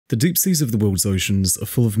The deep seas of the world's oceans are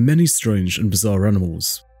full of many strange and bizarre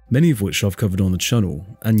animals, many of which I've covered on the channel,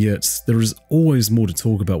 and yet there is always more to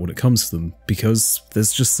talk about when it comes to them, because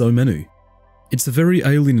there's just so many. It's a very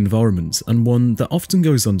alien environment, and one that often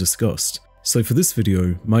goes undiscussed, so for this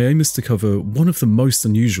video, my aim is to cover one of the most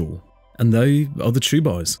unusual, and they are the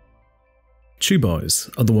tubeyes.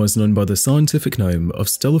 Tubeyes, otherwise known by their scientific name of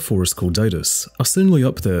Stellophorus caudatus, are certainly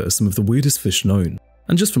up there as some of the weirdest fish known,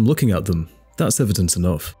 and just from looking at them, that's evident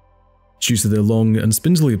enough. Due to their long and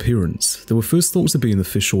spindly appearance, they were first thought to be in the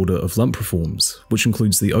fish order of lampriforms, which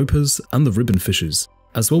includes the opers and the ribbon fishes,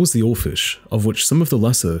 as well as the oarfish, of which some of the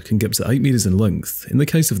latter can get to 8 meters in length in the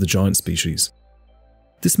case of the giant species.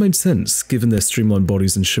 This made sense given their streamlined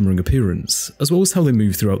bodies and shimmering appearance, as well as how they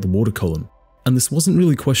move throughout the water column, and this wasn't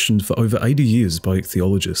really questioned for over 80 years by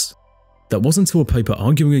ichthyologists. That wasn't until a paper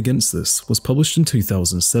arguing against this was published in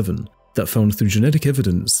 2007 that found through genetic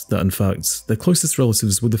evidence that in fact their closest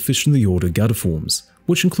relatives were the fish in the order Gadiformes,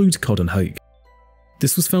 which include cod and hake.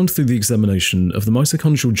 This was found through the examination of the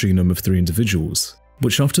mitochondrial genome of 3 individuals,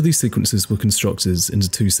 which after these sequences were constructed into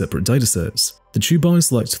 2 separate datasets, the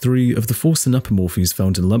tubeyes lacked 3 of the 4 synapomorphies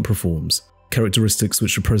found in lampriforms, characteristics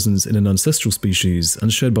which are present in an ancestral species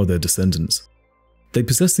and shared by their descendants. They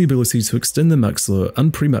possess the ability to extend their maxilla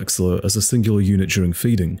and premaxilla as a singular unit during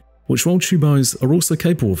feeding, which while tubeyes are also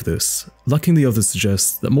capable of this, lacking the others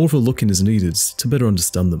suggests that more of a look-in is needed to better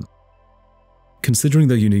understand them. Considering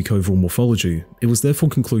their unique overall morphology, it was therefore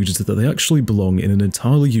concluded that they actually belong in an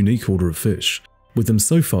entirely unique order of fish, with them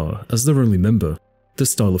so far as their only member, the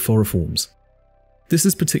Stylophoriforms. This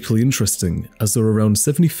is particularly interesting as there are around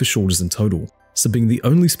 70 fish orders in total, so being the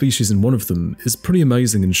only species in one of them is pretty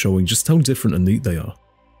amazing in showing just how different and neat they are.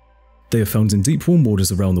 They are found in deep warm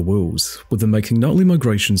waters around the world, with them making nightly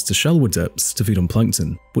migrations to shallower depths to feed on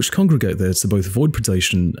plankton, which congregate there to both avoid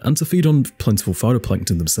predation and to feed on plentiful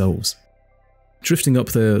phytoplankton themselves. Drifting up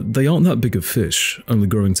there, they aren't that big of fish, only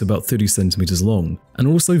growing to about 30 centimeters long, and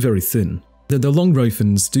are also very thin, though their long ray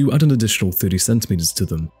fins do add an additional 30 centimeters to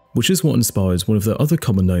them, which is what inspired one of their other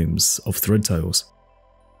common names of threadtails.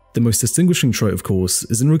 The most distinguishing trait, of course,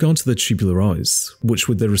 is in regard to their tubular eyes, which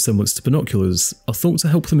with their resemblance to binoculars, are thought to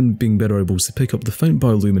help them in being better able to pick up the faint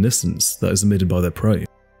bioluminescence that is emitted by their prey,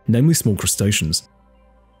 namely small crustaceans.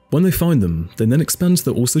 When they find them, they then expand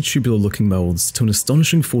their also tubular-looking mouths to an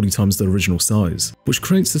astonishing 40 times their original size, which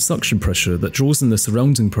creates a suction pressure that draws in their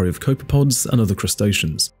surrounding prey of copepods and other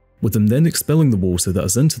crustaceans, with them then expelling the water that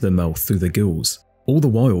has entered their mouth through their gills, all the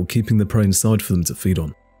while keeping their prey inside for them to feed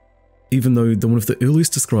on. Even though they're one of the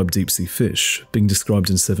earliest described deep-sea fish, being described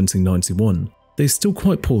in 1791, they're still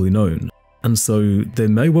quite poorly known, and so there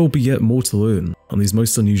may well be yet more to learn on these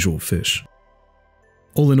most unusual fish.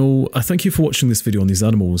 All in all, I thank you for watching this video on these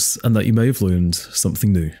animals, and that you may have learned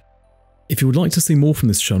something new. If you would like to see more from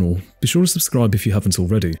this channel, be sure to subscribe if you haven't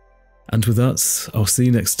already, and with that, I'll see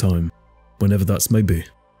you next time, whenever that may be.